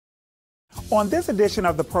On this edition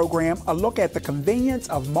of the program, a look at the convenience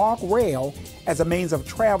of MARC Rail as a means of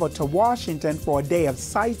travel to Washington for a day of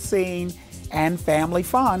sightseeing and family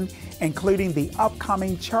fun, including the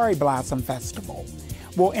upcoming Cherry Blossom Festival.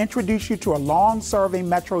 We'll introduce you to a long-serving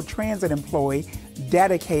Metro Transit employee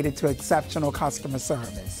dedicated to exceptional customer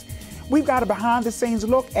service. We've got a behind-the-scenes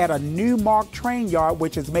look at a new MARC train yard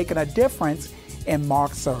which is making a difference in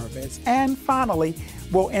MARC service. And finally,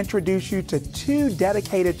 we'll introduce you to two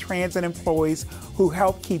dedicated transit employees who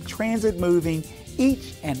help keep transit moving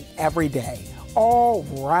each and every day, all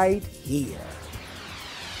right here.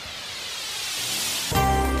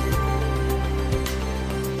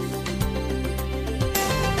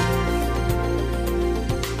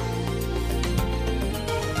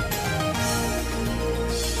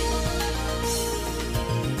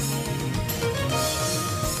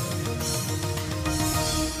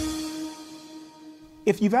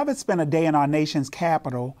 If you've ever spent a day in our nation's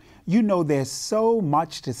capital, you know there's so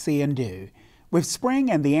much to see and do. With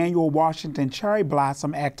spring and the annual Washington Cherry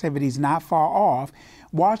Blossom activities not far off,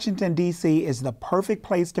 Washington, D.C. is the perfect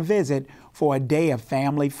place to visit for a day of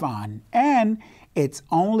family fun. And it's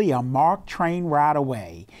only a MARC train ride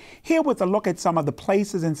away. Here with a look at some of the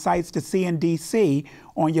places and sights to see in D.C.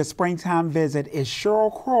 on your springtime visit is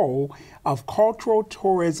Cheryl Crowell of Cultural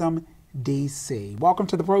Tourism D.C. Welcome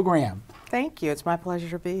to the program. Thank you. It's my pleasure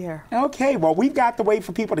to be here. Okay, well, we've got the way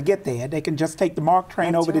for people to get there. They can just take the MARC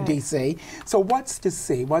train over to D.C. So what's to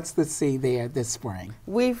see? What's to see there this spring?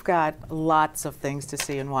 We've got lots of things to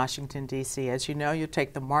see in Washington, D.C. As you know, you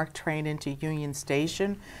take the MARC train into Union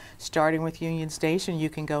Station. Starting with Union Station, you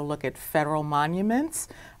can go look at federal monuments.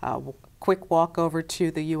 Quick walk over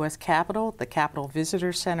to the U.S. Capitol. The Capitol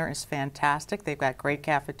Visitor Center is fantastic. They've got great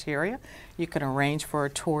cafeteria. You can arrange for a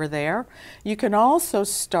tour there. You can also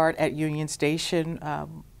start at Union Station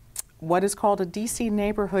what is called a D.C.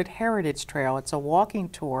 Neighborhood Heritage Trail. It's a walking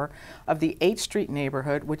tour of the 8th Street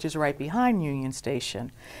neighborhood, which is right behind Union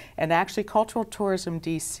Station. And actually, Cultural Tourism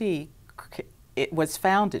D.C. it was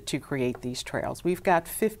founded to create these trails. We've got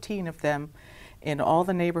 15 of them in all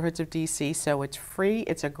the neighborhoods of D.C., so it's free.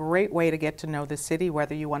 It's a great way to get to know the city,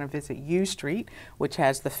 whether you want to visit U Street, which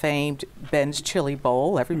has the famed Ben's Chili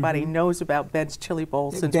Bowl. Everybody knows about Ben's Chili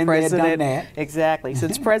Bowl since Exactly.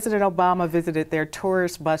 Since President Obama visited there,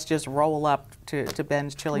 tourist bus just roll up to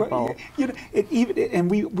Ben's Chili Bowl. You know, and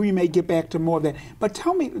we may get back to more of that, but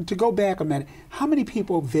tell me, to go back a minute, how many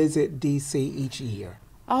people visit D.C. each year?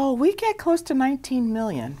 Oh, we get close to 19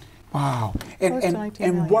 million. Wow.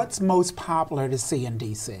 And what's most popular to see in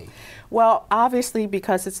D.C.? Well, obviously,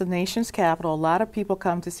 because it's the nation's capital, a lot of people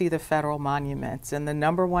come to see the federal monuments. And the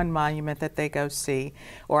 #1 monument that they go see,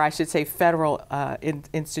 or I should say federal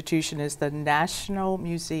institution, is the National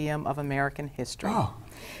Museum of American History. Oh.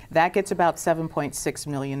 That gets about 7.6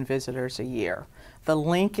 million visitors a year. The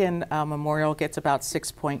Lincoln Memorial gets about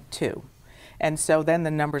 6.2. And so then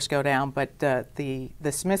the numbers go down, but the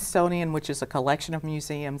Smithsonian, which is a collection of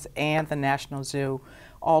museums, and the National Zoo,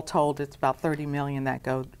 all told, it's about 30 million that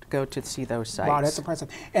go to see those sites. Wow, that's impressive.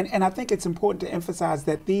 And I think it's important to emphasize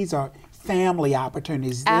that these are family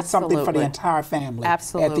opportunities. Absolutely. There's something for the entire family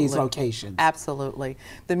at these locations. Absolutely.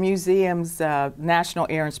 The museums, National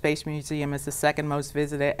Air and Space Museum is the second most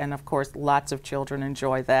visited, and of course lots of children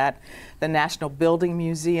enjoy that. The National Building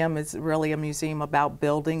Museum is really a museum about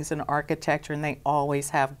buildings and architecture, and they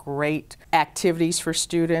always have great activities for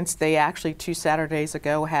students. They actually 2 Saturdays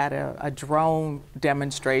ago had a drone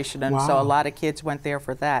demonstration, and so a lot of kids went there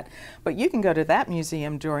for that. But you can go to that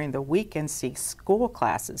museum during the week and see school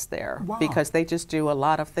classes there. Wow. Because they just do a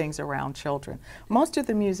lot of things around children. Most of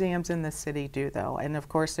the museums in the city do, though, and of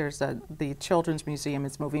course there's the Children's Museum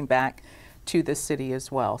is moving back to the city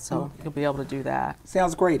as well, so you'll be able to do that.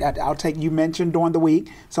 Sounds great. I'll take, you mentioned during the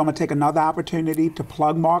week, so I'm going to take another opportunity to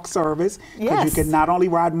plug MARC service, because you can not only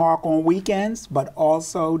ride MARC on weekends, but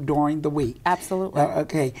also during the week. Absolutely.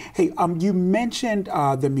 Okay. Hey, you mentioned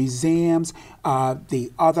the museums,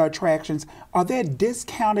 the other attractions. Are there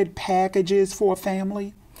discounted packages for a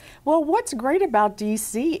family? Well, what's great about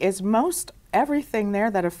D.C. is most everything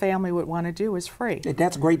there that a family would want to do is free.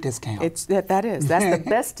 That's a great discount. That's the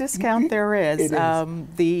best discount there is. It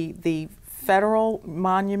is. The federal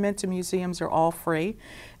monuments and museums are all free.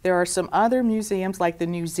 There are some other museums like the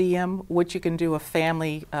Museum, which you can do a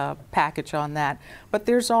family package on that. But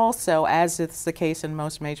there's also, as is the case in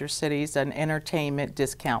most major cities, an entertainment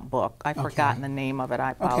discount book. I've forgotten the name of it,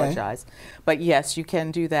 I apologize. But yes, you can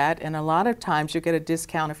do that, and a lot of times you get a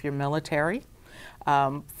discount if you're military.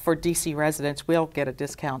 For DC residents, we'll get a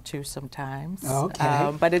discount too sometimes.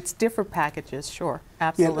 Okay. But it's different packages, sure,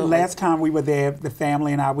 absolutely. Yeah, last time we were there, the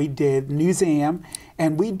family and I, we did museum,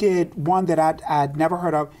 and we did one that I'd never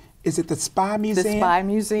heard of. Is it the Spy Museum? The Spy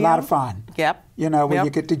Museum. A lot of fun. Yep. You know, when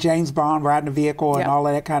you get to James Bond riding a vehicle and Yep. all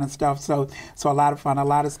of that kind of stuff. So a lot of fun, a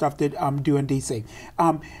lot of stuff to do in DC.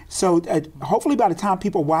 Hopefully by the time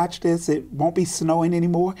people watch this, it won't be snowing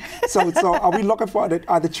anymore. So are we looking for,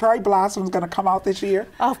 are the cherry blossoms going to come out this year?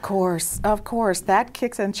 Of course. That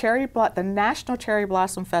kicks in. The National Cherry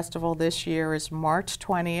Blossom Festival this year is March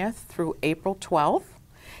 20th through April 12th.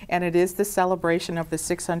 And it is the celebration of the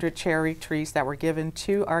 600 cherry trees that were given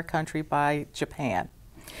to our country by Japan.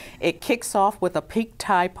 It kicks off with a peak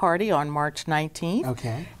tie party on March 19th.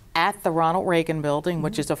 Okay. At the Ronald Reagan Building,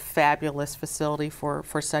 which is a fabulous facility for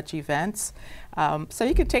such events. So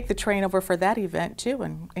you could take the train over for that event too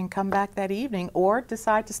and come back that evening, or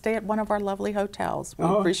decide to stay at one of our lovely hotels. We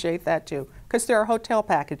appreciate that too, because there are hotel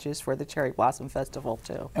packages for the Cherry Blossom Festival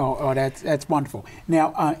too. Oh, that's wonderful.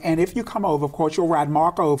 Now, and if you come over, of course, you'll ride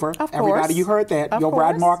MARC over. Of course. Everybody, you heard that. You'll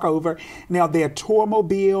ride MARC over. Now, there are tour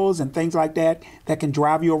mobiles and things like that that can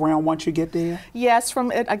drive you around once you get there? Yes,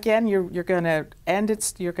 from it again, you're going to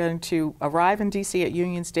arrive in DC at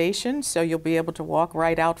Union Station, so you'll be able to walk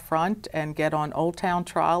right out front and get on Old Town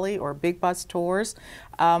Trolley or big bus tours.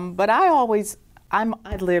 But I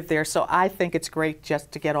live there, so I think it's great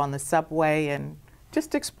just to get on the subway and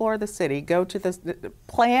just explore the city.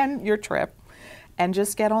 Plan your trip and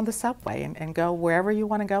just get on the subway and go wherever you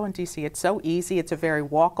want to go in DC. It's so easy. It's a very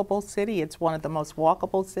walkable city. It's one of the most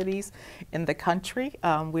walkable cities in the country.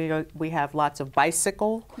 We have lots of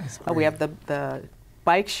bicycle. We have the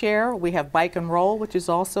bike share. We have Bike and Roll, which is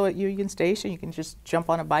also at Union Station. You can just jump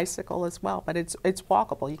on a bicycle as well, but it's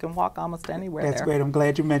walkable. You can walk almost anywhere there. That's great. I'm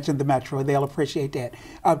glad you mentioned the Metro. They'll appreciate that.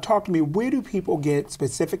 Talk to me, where do people get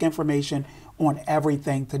specific information on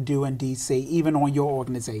everything to do in DC, even on your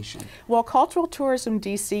organization? Well, Cultural Tourism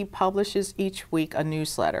DC publishes each week a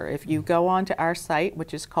newsletter. If you go onto our site,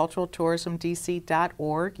 which is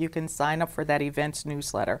culturaltourismdc.org, you can sign up for that events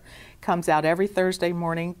newsletter. Comes out every Thursday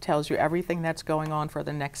morning, tells you everything that's going on for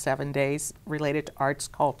the next 7 days related to arts,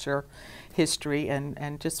 culture, history,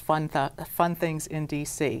 and just fun things in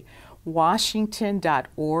DC.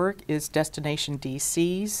 Washington.org is Destination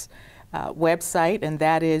DC's website, and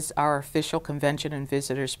that is our official Convention and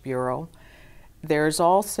Visitors Bureau. There's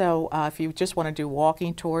also, if you just want to do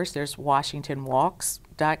walking tours, there's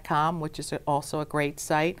WashingtonWalks.com, which is also a great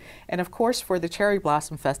site. And of course, for the Cherry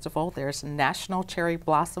Blossom Festival, there's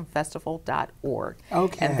NationalCherryBlossomFestival.org.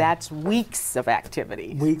 Okay. And that's weeks of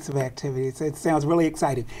activities. Weeks of activities. It sounds really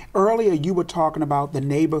exciting. Earlier, you were talking about the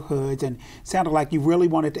neighborhoods, and sounded like you really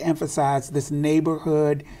wanted to emphasize this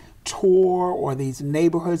neighborhood tour or these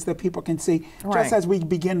neighborhoods that people can see. Right. Just as we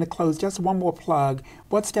begin to close, just one more plug.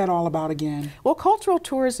 What's that all about again? Well, Cultural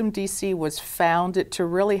Tourism DC was founded to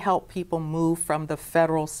really help people move from the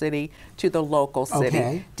federal city to the local city.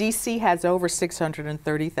 Okay. DC has over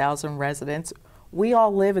 630,000 residents. We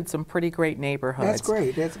all live in some pretty great neighborhoods. That's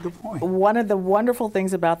great. That's a good point. One of the wonderful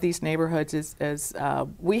things about these neighborhoods is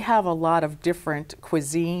we have a lot of different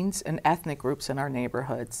cuisines and ethnic groups in our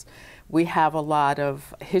neighborhoods. We have a lot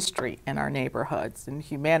of history in our neighborhoods and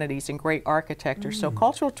humanities and great architecture. So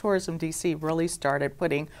Cultural Tourism DC really started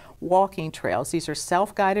putting walking trails. These are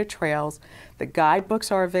self-guided trails. The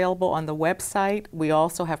guidebooks are available on the website. We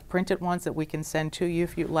also have printed ones that we can send to you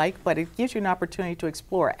if you'd like, but it gives you an opportunity to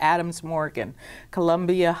explore Adams Morgan,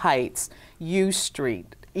 Columbia Heights, U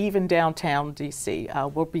Street, even downtown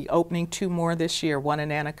DC. We'll be opening 2 more this year, one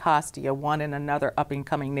in Anacostia, one in another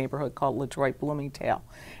up-and-coming neighborhood called LaDroit Bloomingdale.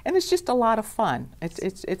 And it's just a lot of fun.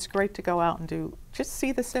 It's great to go out and just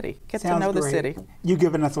see the city, get to know the city. You've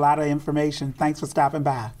given us a lot of information. Thanks for stopping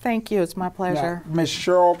by. Thank you. It's my pleasure. Ms.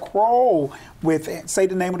 Cheryl Crowell say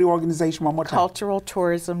the name of the organization one more time. Cultural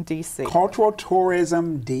Tourism DC. Cultural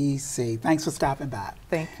Tourism DC. Thanks for stopping by.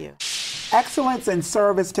 Thank you. Excellence in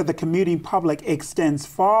service to the commuting public extends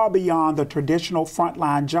far beyond the traditional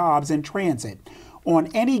frontline jobs in transit. On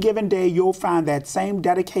any given day, you'll find that same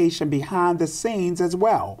dedication behind the scenes as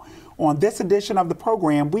well. On this edition of the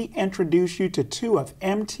program, we introduce you to 2 of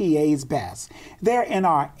MTA's best. They're in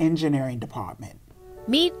our engineering department.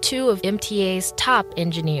 Meet 2 of MTA's top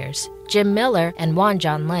engineers, Jim Miller and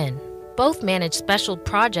Wane-Jang. Both manage special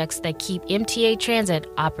projects that keep MTA Transit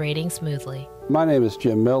operating smoothly. My name is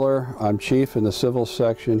Jim Miller. I'm chief in the civil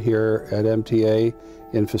section here at MTA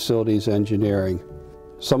in facilities engineering.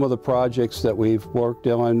 Some of the projects that we've worked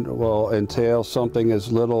on will entail something as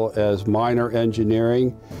little as minor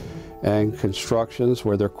engineering and constructions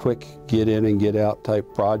where they're quick get in and get out type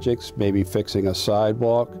projects, maybe fixing a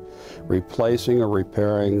sidewalk, replacing or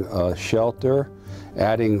repairing a shelter,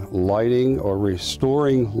 adding lighting or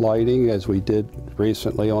restoring lighting, as we did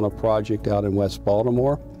recently on a project out in West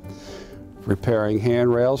Baltimore, repairing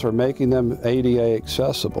handrails or making them ADA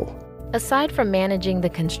accessible. Aside from managing the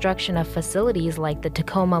construction of facilities like the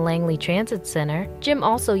Tacoma Langley Transit Center, Jim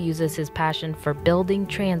also uses his passion for building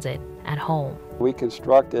transit at home. We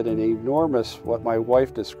constructed an enormous, what my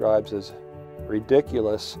wife describes as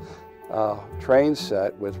ridiculous train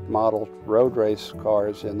set with model road race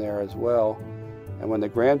cars in there as well. And when the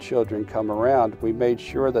grandchildren come around, we made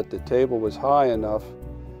sure that the table was high enough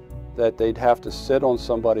that they'd have to sit on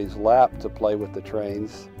somebody's lap to play with the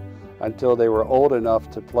trains until they were old enough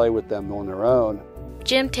to play with them on their own.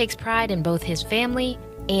 Jim takes pride in both his family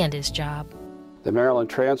and his job. The Maryland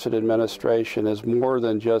Transit Administration is more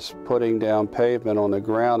than just putting down pavement on the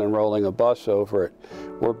ground and rolling a bus over it.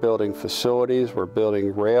 We're building facilities, we're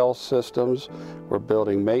building rail systems, we're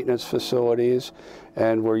building maintenance facilities,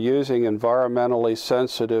 and we're using environmentally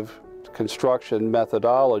sensitive construction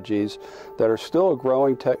methodologies that are still a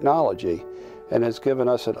growing technology and has given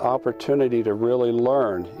us an opportunity to really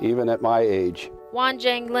learn, even at my age.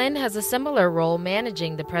 Wane-Jang Lin has a similar role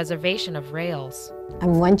managing the preservation of rails.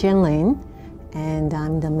 I'm Wane-Jang Lin, and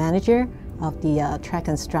I'm the manager of the track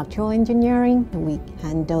and structural engineering. We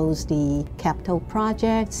handle the capital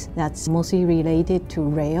projects that's mostly related to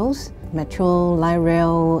rails, metro, light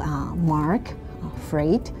rail, MARC,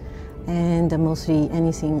 freight, and mostly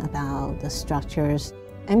anything about the structures.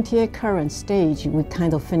 MTA current stage, we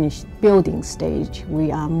kind of finished building stage.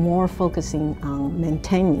 We are more focusing on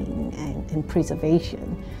maintaining and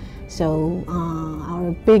preservation. So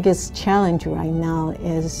our biggest challenge right now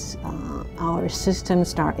is our systems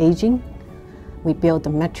start aging. We built the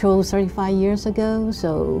metro 35 years ago,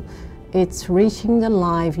 so it's reaching the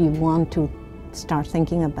life you want to start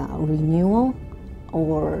thinking about renewal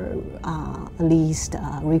or at least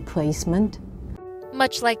replacement.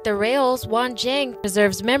 Much like the rails, Wane-Jang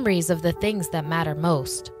preserves memories of the things that matter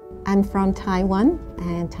most. I'm from Taiwan,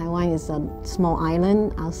 and Taiwan is a small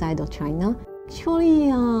island outside of China. Actually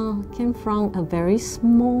came from a very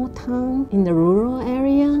small town in the rural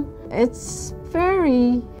area. It's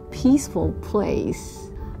very peaceful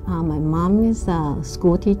place. My mom is a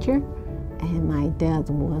school teacher, and my dad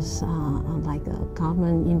was like a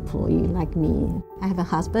government employee like me. I have a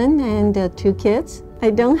husband and 2 kids. I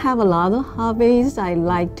don't have a lot of hobbies. I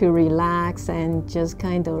like to relax and just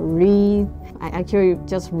kind of read. I actually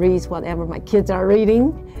just read whatever my kids are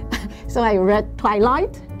reading. So I read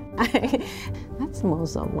Twilight. That's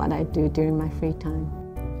most of what I do during my free time.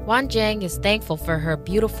 Wane-Jang is thankful for her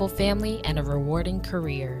beautiful family and a rewarding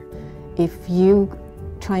career. If you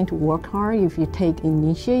trying to work hard, if you take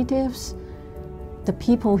initiatives, the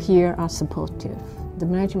people here are supportive. The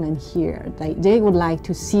management here, they would like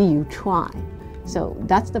to see you try. So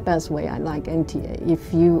that's the best way I like MTA.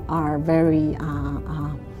 If you are very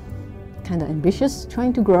kind of ambitious,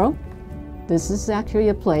 trying to grow, this is actually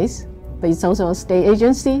a place. But it's also a state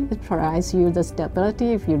agency. It provides you the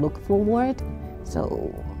stability if you look forward.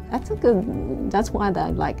 So that's why I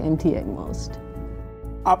like MTA most.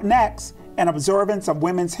 Up next, in observance of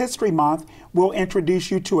Women's History Month, we'll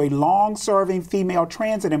introduce you to a long-serving female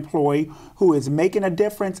transit employee who is making a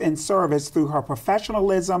difference in service through her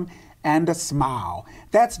professionalism and a smile.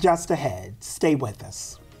 That's just ahead. Stay with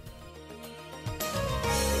us.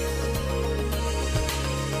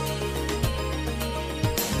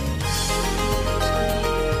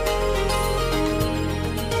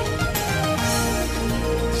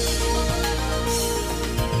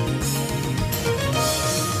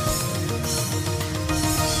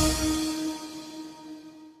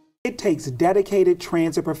 It takes dedicated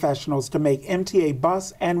transit professionals to make MTA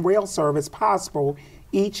bus and rail service possible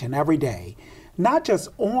each and every day, not just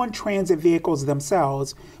on transit vehicles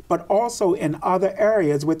themselves, but also in other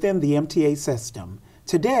areas within the MTA system.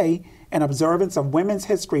 Today, in observance of Women's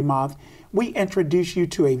History Month, we introduce you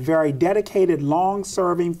to a very dedicated,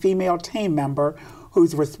 long-serving female team member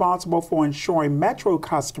who's responsible for ensuring Metro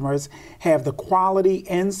customers have the quality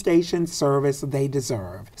in-station service they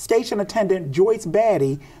deserve. Station attendant Joyce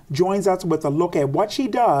Batty joins us with a look at what she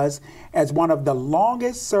does as one of the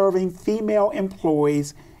longest-serving female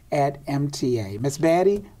employees at MTA. Ms.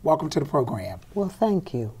 Batty, welcome to the program. Well,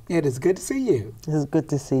 thank you. It is good to see you. It's good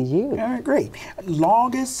to see you. All right, great.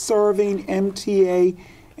 Longest-serving MTA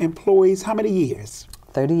employees, how many years?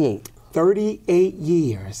 38. 38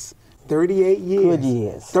 years. 38 years. Good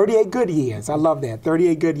years. 38 good years. I love that.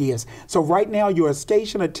 38 good years. So right now you're a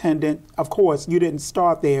station attendant. Of course, you didn't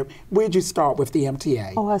start there. Where'd you start with the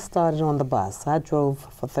MTA? Oh, I started on the bus. I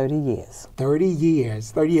drove for 30 years. 30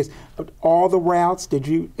 years. 30 years. All the routes, did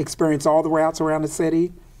you experience all the routes around the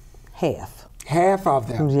city? Half. Half of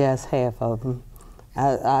them? Yes, half of them.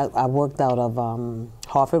 I worked out of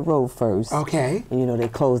Harford Road first. Okay. And, you know, they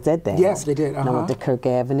closed that down. Yes, they did. And I went to Kirk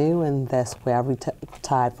Avenue, and that's where I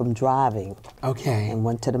retired from driving. Okay. And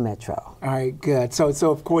went to the Metro. All right, good. So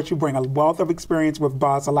of course you bring a wealth of experience with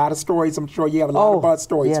bus, a lot of stories. I'm sure you have a lot of bus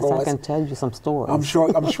stories for us. Yes, I can tell you some stories.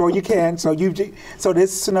 I'm sure you can. So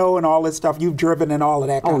this snow and all this stuff, you've driven and all of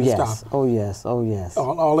that kind of stuff. Oh yes, oh yes.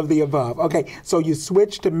 All of the above. Okay, so you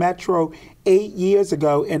switched to Metro 8 years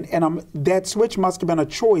ago, and that switch must have been a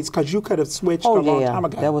choice because you could have switched a long time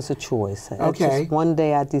ago. That was a choice. Okay. Just one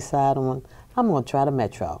day I decided I'm going to try the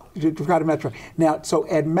Metro. You try the Metro. Now, so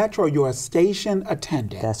at Metro, you're a station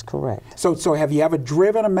attendant. That's correct. So have you ever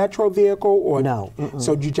driven a Metro vehicle? Or no.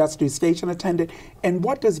 So you just do station attendant? And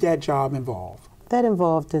what does that job involve? That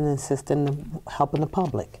involved in assisting, helping the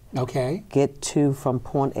public. Okay. Get from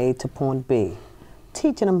point A to point B.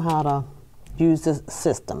 Teaching them how to use the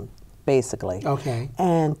system, basically. Okay.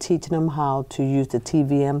 And teaching them how to use the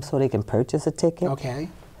TVM so they can purchase a ticket. Okay.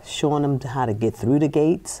 Showing them how to get through the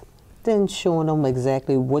gates. Then showing them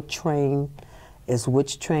exactly what train is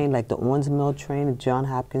which train, like the Owens Mill train, the John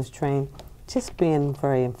Hopkins train. Just being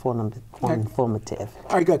very informative. All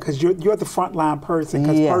right, good, because you're the frontline person.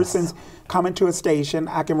 Because persons come into a station.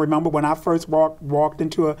 I can remember when I first walked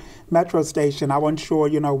into a Metro station, I wasn't sure,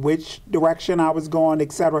 which direction I was going,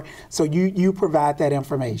 etc. So you provide that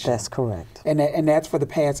information. That's correct. And that's for the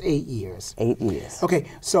past 8 years. 8 years. Okay,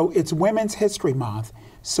 so it's Women's History Month.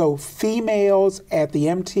 So females at the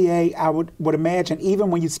MTA, I would imagine,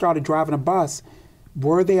 even when you started driving a bus,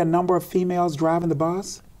 were there a number of females driving the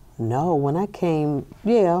bus? No, when I came,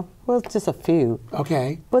 well, just a few.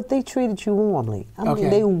 Okay. But they treated you warmly. I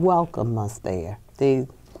mean, they welcomed us there. A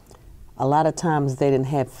lot of times they didn't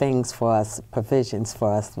have things for us, provisions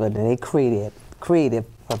for us, but they created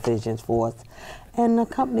provisions for us. And the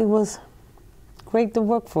company was great to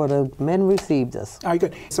work for. The men received us. All right,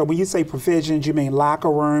 good. So when you say provisions, you mean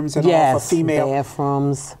locker rooms and all for female? Yes,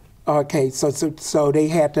 bathrooms. Okay, so they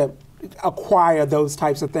had to acquire those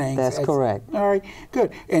types of things. That's correct. All right,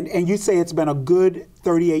 good. And you say it's been a good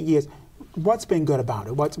 38 years. What's been good about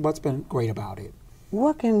it? What's been great about it?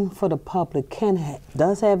 Working for the public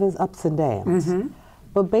does have its ups and downs,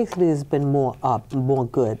 but basically it's been more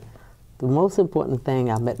good. The most important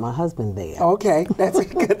thing, I met my husband there. Okay, that's a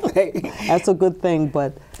good thing. That's a good thing,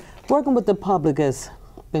 but working with the public has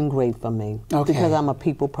been great for me because I'm a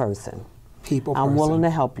people person. I'm willing to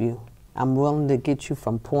help you. I'm willing to get you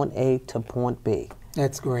from point A to point B.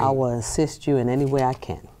 That's great. I will assist you in any way I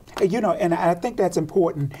can. And I think that's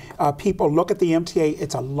important. People look at the MTA,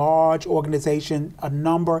 it's a large organization, a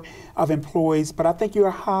number of employees, but I think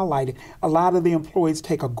you're highlighting a lot of the employees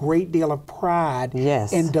take a great deal of pride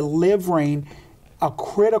in delivering a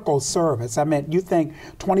critical service. I mean, you think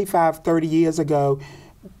 25, 30 years ago,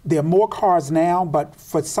 there are more cars now, but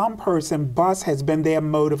for some person, bus has been their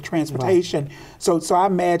mode of transportation. Right. So I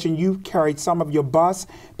imagine you carried some of your bus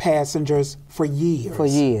passengers for years. For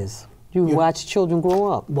years. You watch children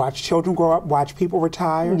grow up. Watch children grow up, watch people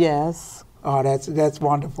retire. Yes. Oh, that's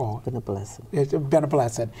wonderful. It's been a blessing. It's been a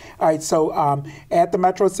blessing. All right, so at the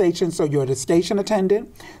Metro station, so you're the station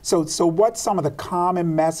attendant. So what's some of the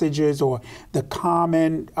common messages or the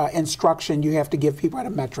common instruction you have to give people at a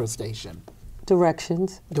Metro station?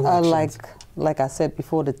 Directions. Like I said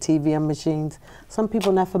before, the TVM machines, some people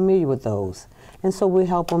are not familiar with those. And so we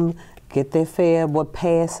help them get their fare, what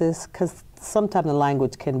passes, because sometimes the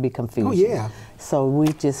language can be confusing. Oh, yeah. So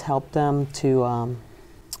we just help them to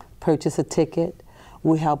purchase a ticket.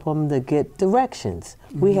 We help them to get directions.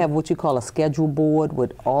 We have what you call a schedule board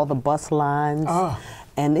with all the bus lines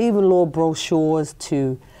and even little brochures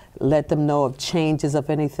to let them know of changes of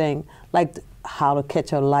anything, like how to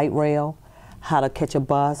catch a light rail, how to catch a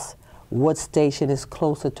bus, what station is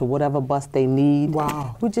closer to whatever bus they need.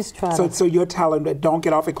 Wow. We just try So you're telling them that don't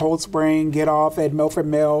get off at Cold Spring, get off at Milford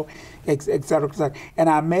Mill, et cetera, et cetera.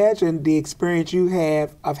 And I imagine the experience you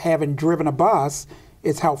have of having driven a bus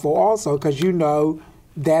is helpful also because you know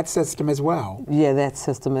that system as well. Yeah, that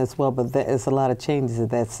system as well, but there's a lot of changes in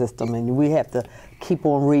that system, and we have to keep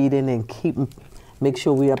on reading and make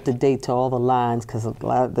sure we're up to date to all the lines because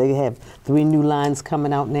they have 3 new lines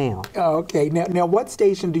coming out now. Oh, okay. Now, what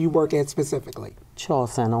station do you work at specifically?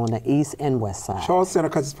 Charles Center on the east and west side. Charles Center,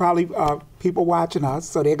 because it's probably people watching us,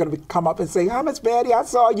 so they're going to come up and say, "Hi, Miss Batty, I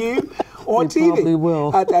saw you On they TV. Probably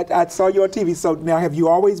will. I saw you on TV. So now, have you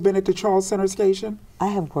always been at the Charles Center station? I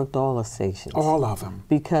have worked all the stations. All of them.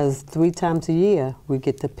 Because 3 times a year we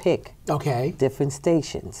get to pick different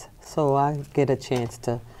stations. So I get a chance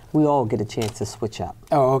to. We all get a chance to switch up.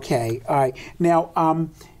 Oh, okay. All right. Now,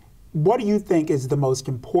 what do you think is the most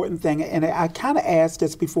important thing? And I kind of asked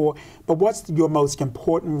this before, but what's your most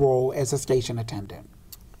important role as a station attendant?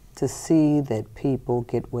 To see that people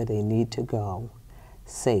get where they need to go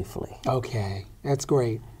safely. Okay, that's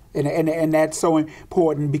great. And that's so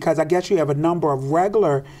important because I guess you have a number of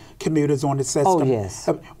regular commuters on the system. Oh, yes.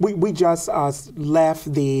 We just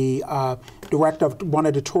left the director of one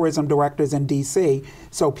of the tourism directors in D.C.,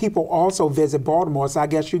 so people also visit Baltimore. So I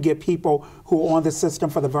guess you get people who are on the system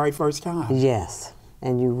for the very first time. Yes,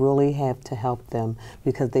 and you really have to help them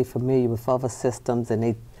because they're familiar with other systems and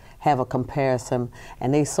they have a comparison,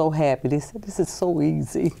 and they're so happy. They said, this is so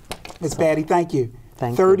easy. Ms. Batty, thank you.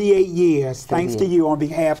 38 years. 38. Thanks to you on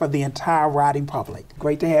behalf of the entire riding public.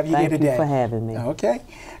 Great to have you here today. Thank you for having me. Okay.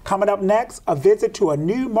 Coming up next, a visit to a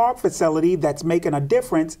new MARC facility that's making a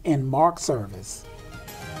difference in MARC service.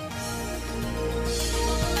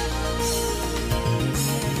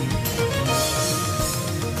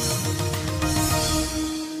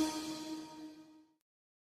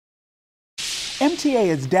 MTA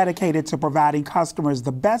is dedicated to providing customers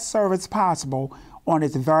the best service possible on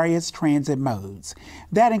its various transit modes.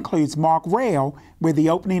 That includes MARC Rail, where the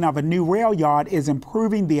opening of a new rail yard is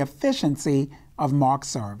improving the efficiency of MARC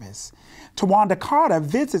service. Tawanda Carter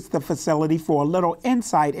visits the facility for a little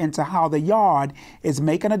insight into how the yard is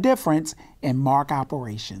making a difference in MARC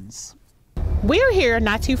operations. We're here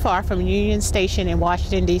not too far from Union Station in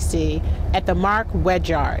Washington, D.C. at the MARC Wedge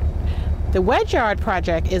Yard. The Wedge Yard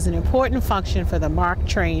project is an important function for the MARC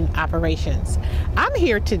train operations. I'm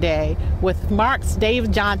here today with MARC's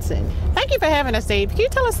Dave Johnson. Thank you for having us, Dave. Can you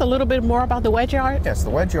tell us a little bit more about the Wedge Yard? Yes, the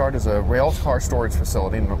Wedge Yard is a rail car storage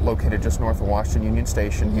facility located just north of Washington Union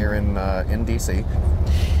Station here in D.C.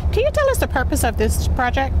 Can you tell us the purpose of this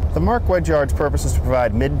project? The MARC Wedge Yard's purpose is to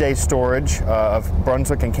provide midday storage of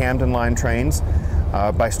Brunswick and Camden line trains.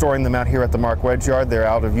 By storing them out here at the MARC Wedge Yard, they're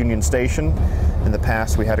out of Union Station. In the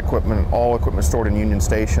past, we had all equipment stored in Union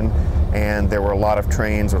Station, and there were a lot of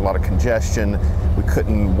trains, a lot of congestion. We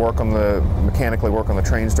couldn't mechanically work on the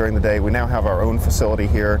trains during the day. We now have our own facility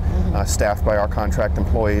here, staffed by our contract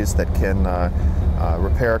employees that can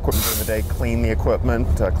repair equipment during the day, clean the equipment,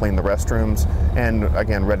 clean the restrooms, and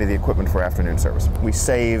again, ready the equipment for afternoon service. We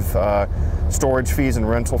save storage fees and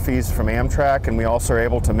rental fees from Amtrak, and we also are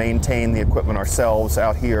able to maintain the equipment ourselves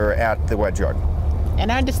out here at the Wedge Yard.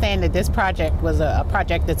 And I understand that this project was a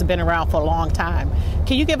project that's been around for a long time.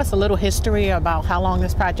 Can you give us a little history about how long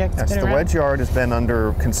this project has been around? The Wedge Yard has been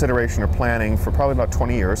under consideration or planning for probably about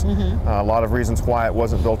 20 years. A lot of reasons why it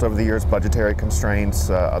wasn't built over the years, budgetary constraints,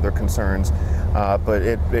 other concerns. But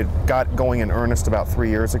it got going in earnest about 3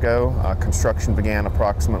 years ago. Construction began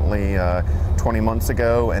approximately 20 months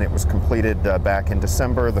ago, and it was completed back in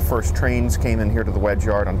December. The first trains came in here to the Wedge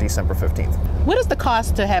Yard on December 15th. What is the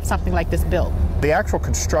cost to have something like this built? The actual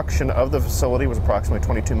construction of the facility was approximately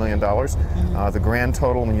 $22 million. The grand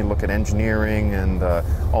total, when you look at engineering and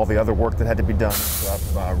all the other work that had to be done,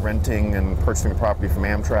 renting and purchasing the property from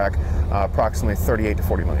Amtrak, approximately $38 to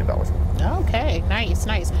 $40 million. Okay, nice.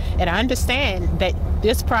 And I understand that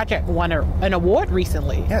this project won an award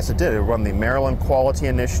recently. Yes, it did. It won the Maryland Quality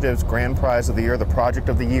Initiative's Grand Prize of the Year, the Project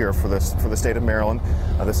of the Year for the state of Maryland.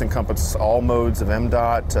 This encompasses all modes of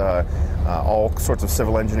MDOT, all sorts of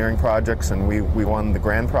civil engineering projects, and we won the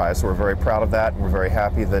grand prize. So we're very proud of that, and we're very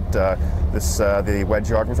happy that the Wedge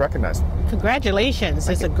Yard was recognized. Congratulations.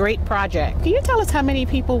 It's a great project. Can you tell us how many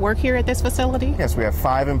people work here at this facility? Yes, we have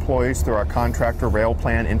 5 employees through our contractor, Rail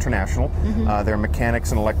Plan International. They're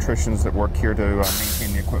mechanics and electricians that work here to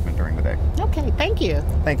maintain the equipment during the day. Okay, thank you.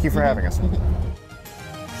 Thank you for having us.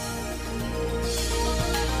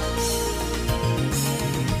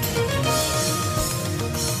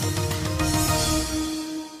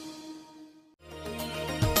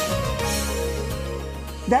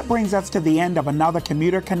 That brings us to the end of another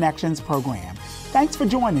Commuter Connections program. Thanks for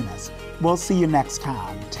joining us. We'll see you next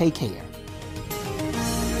time. Take care.